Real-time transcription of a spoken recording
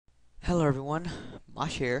Hello everyone,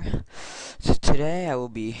 Mosh here. So today I will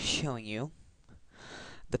be showing you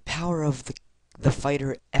the power of the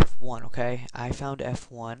fighter F1, okay? I found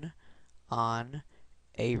F1 on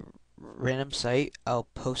a random site. I'll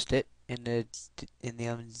post it in the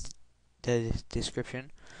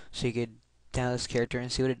description so you could download this character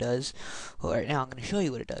and see what it does. Well, right now I'm going to show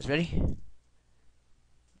you what it does. Ready?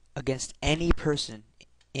 Against any person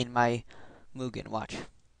in my Mugen, watch.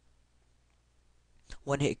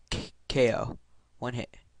 One hit KO. One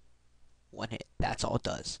hit. One hit. That's all it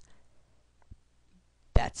does.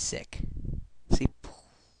 That's sick. See,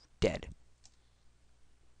 dead.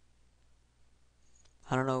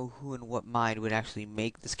 I don't know who and what mind would actually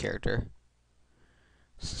make this character.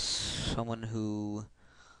 Someone who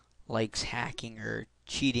likes hacking or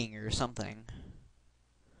cheating or something.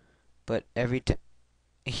 But every time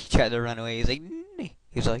he tried to run away, he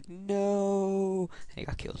was like, no, and he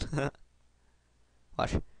got killed.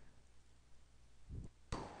 Watch.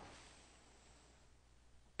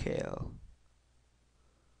 KO.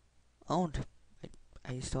 Owned.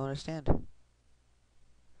 I just don't understand.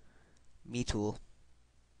 Me tool.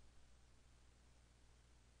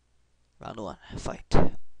 Round one. Fight.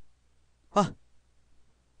 Huh.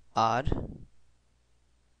 Odd.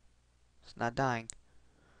 It's not dying.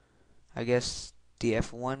 I guess the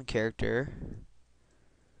F1 character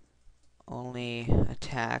only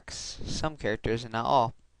attacks some characters and not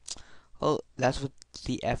all. Well, that's what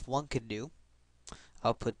the F1 can do.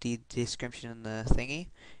 I'll put the description in the thingy,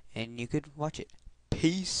 and you could watch it.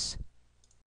 Peace.